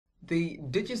The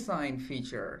DigiSign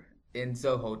feature in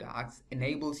Zoho Docs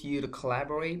enables you to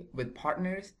collaborate with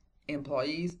partners,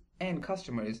 employees, and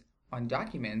customers on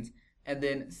documents and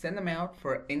then send them out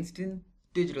for instant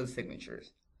digital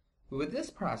signatures. With this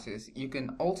process, you can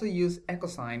also use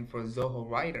EchoSign for Zoho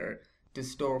Writer to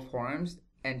store forms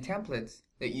and templates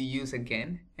that you use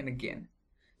again and again.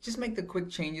 Just make the quick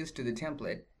changes to the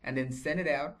template and then send it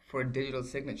out for a digital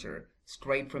signature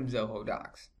straight from Zoho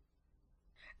Docs.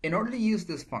 In order to use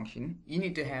this function, you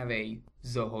need to have a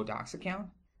Zoho Docs account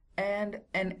and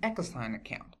an EchoSign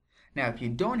account. Now, if you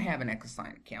don't have an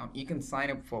EchoSign account, you can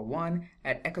sign up for one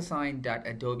at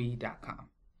echosign.adobe.com.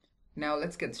 Now,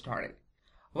 let's get started.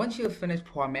 Once you have finished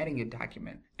formatting your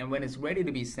document and when it's ready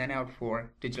to be sent out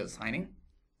for digital signing,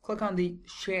 click on the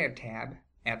Share tab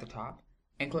at the top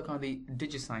and click on the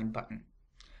DigiSign button.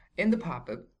 In the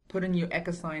pop-up, put in your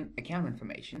EchoSign account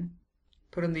information,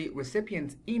 put in the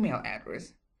recipient's email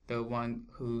address, the one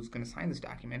who's going to sign this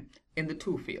document, in the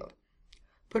To field.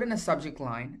 Put in a subject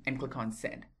line and click on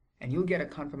Send, and you'll get a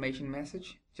confirmation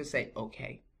message. Just say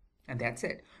OK, and that's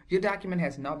it. Your document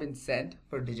has now been sent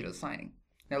for digital signing.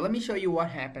 Now let me show you what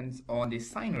happens on the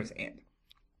signer's end.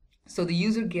 So the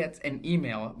user gets an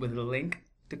email with a link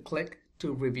to click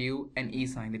to review and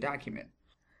e-sign the document.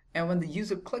 And when the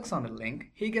user clicks on the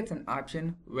link, he gets an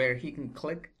option where he can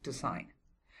click to sign.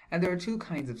 And there are two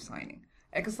kinds of signing.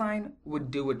 EchoSign would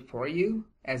do it for you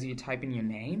as you type in your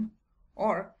name,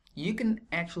 or you can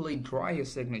actually draw your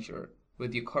signature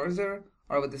with your cursor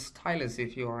or with the stylus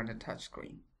if you are on a touch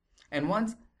screen. And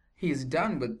once he is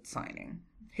done with signing,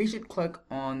 he should click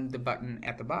on the button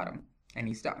at the bottom and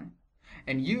he's done.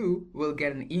 And you will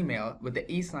get an email with the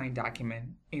e-sign document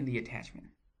in the attachment.